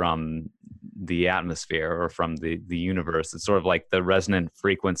simply from the atmosphere or from the universe. It's sort of like the resonant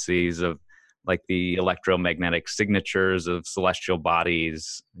frequencies of like the electromagnetic signatures of celestial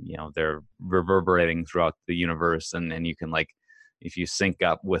bodies. They're reverberating throughout the universe, and you can, like, if you sync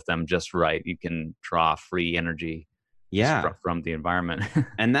up with them just right, you can draw free energy from the environment.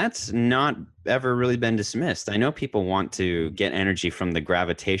 And that's not ever really been dismissed. I know people want to get energy from the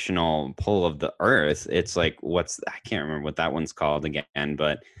gravitational pull of the earth. It's like, I can't remember what that one's called again,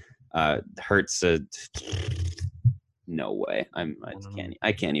 but Hertz, no way.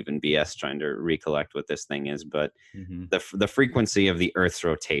 I can't even BS trying to recollect what this thing is, but the frequency of the Earth's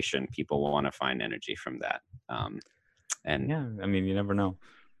rotation, people will want to find energy from that. And yeah, I mean, you never know.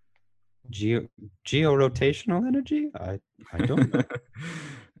 Georotational energy? I don't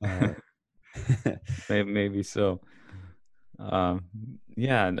know. Maybe so.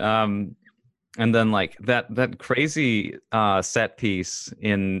 Yeah. And then like that crazy set piece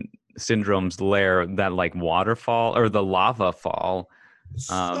in Syndrome's lair, that like waterfall or the lava fall.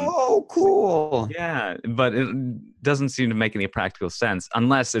 So cool. Yeah, but it doesn't seem to make any practical sense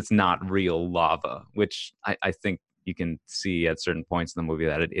unless it's not real lava, which I think you can see at certain points in the movie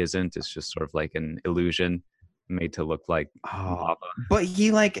that it isn't. It's just sort of like an illusion made to look like lava. But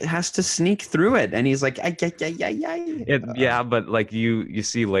he like has to sneak through it, and he's like, yeah, but like you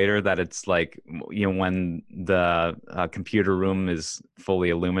see later that it's like, you know, when the computer room is fully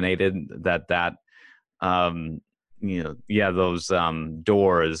illuminated, that you know, yeah, those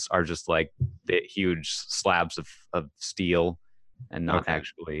doors are just like huge slabs of steel and not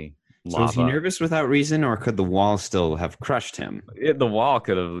actually lava. So is he nervous without reason, or could the wall still have crushed him? The wall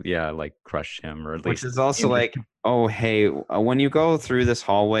could have, like crushed him, or at least. Which is also like, oh, hey, when you go through this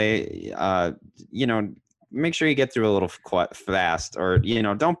hallway, you know, make sure you get through a little fast, or, you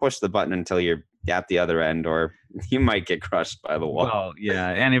know, don't push the button until you're at the other end, or you might get crushed by the wall. Well, yeah,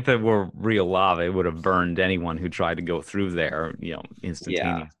 and if it were real lava, it would have burned anyone who tried to go through there, you know,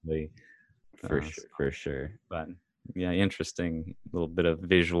 instantaneously. Yeah, for sure. But yeah, interesting little bit of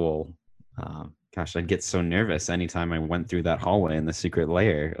visual. Gosh, I'd get so nervous anytime I went through that hallway in the secret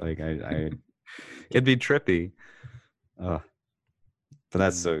lair. Like I it'd be trippy. But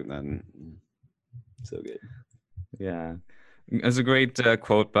that's so good. Yeah. There's a great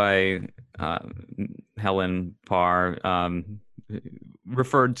quote by Helen Parr,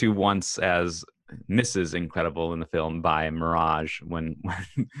 referred to once as Mrs. Incredible in the film by Mirage when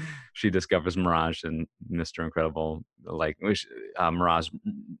she discovers Mirage and Mr. Incredible. Like Mirage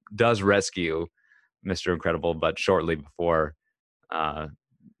does rescue Mr. Incredible, but shortly before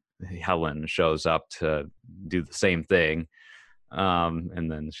Helen shows up to do the same thing.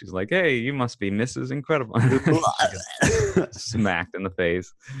 And then she's like, "Hey, you must be Mrs. Incredible." Smacked in the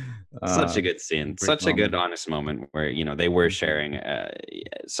face. Such a good scene. Such a good, honest moment where, you know, they were sharing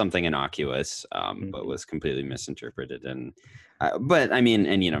something innocuous, but was completely misinterpreted. And but I mean,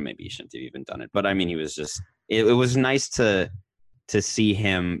 and you know, maybe he shouldn't have even done it. But I mean, he was just. It was nice to see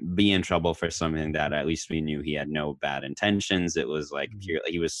him be in trouble for something that at least we knew he had no bad intentions. It was like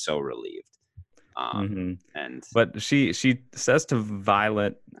he was so relieved. But she says to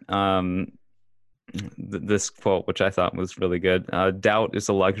Violet this quote, which I thought was really good: doubt is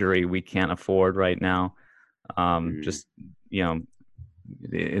a luxury we can't afford right now. Just, you know,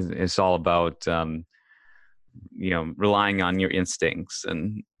 it's all about you know, relying on your instincts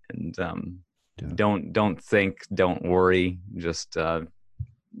and don't think, don't worry, just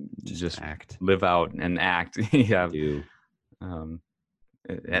act, live out and act. Yeah.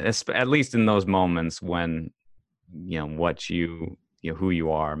 At least in those moments when, you know, what you know, who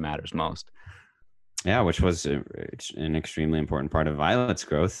you are matters most. Yeah, which was an extremely important part of Violet's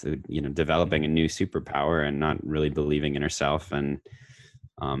growth, you know, developing a new superpower and not really believing in herself, and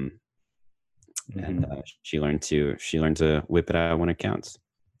she learned to whip it out when it counts.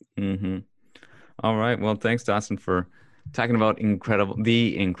 All right, well, thanks, Dawson, for talking about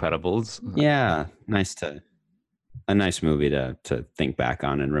The Incredibles. Yeah, a nice movie to think back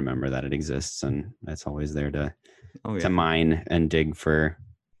on and remember that it exists, and it's always there to mine and dig for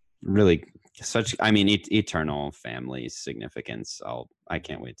really such, I mean, eternal family significance. I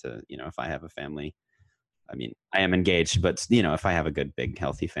can't wait to, you know, if I have a family, I mean, I am engaged, but, you know, if I have a good, big,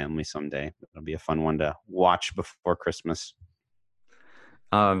 healthy family someday, it'll be a fun one to watch before Christmas.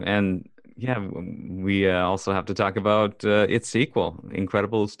 And yeah, we also have to talk about its sequel,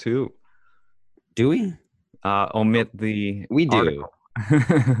 Incredibles 2. Do we? Omit the we do article.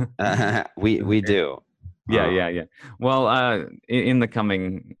 we do. Yeah. Well, in the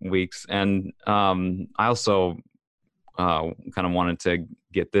coming weeks, and I also kind of wanted to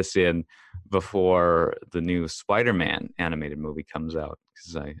get this in before the new Spider-Man animated movie comes out,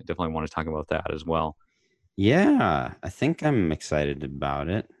 because I definitely want to talk about that as well. Yeah, I think I'm excited about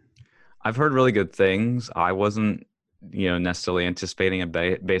it. I've heard really good things. I wasn't, you know, necessarily anticipating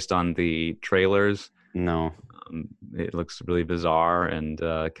it based on the trailers. No. It looks really bizarre and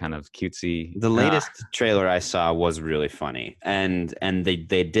kind of cutesy. The latest trailer I saw was really funny, and they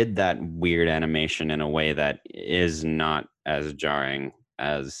did that weird animation in a way that is not as jarring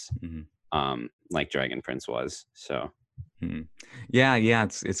as like Dragon Prince was. So Hmm. Yeah,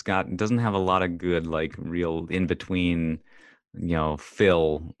 it doesn't have a lot of good like real in between,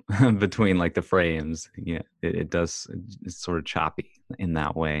 fill between like the frames. Yeah, it does. It's sort of choppy in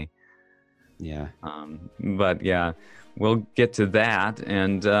that way. Yeah. But yeah, we'll get to that.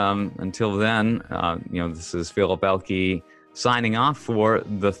 And until then, this is Philip Elke signing off for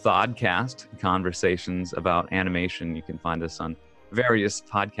the Thodcast, conversations about animation. You can find us on various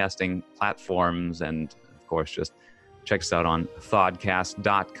podcasting platforms, and of course, just check us out on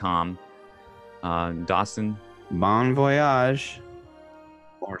thodcast.com. Dawson? Bon voyage.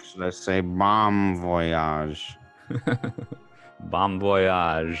 Or should I say bon voyage? Bon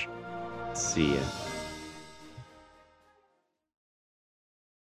voyage. See ya.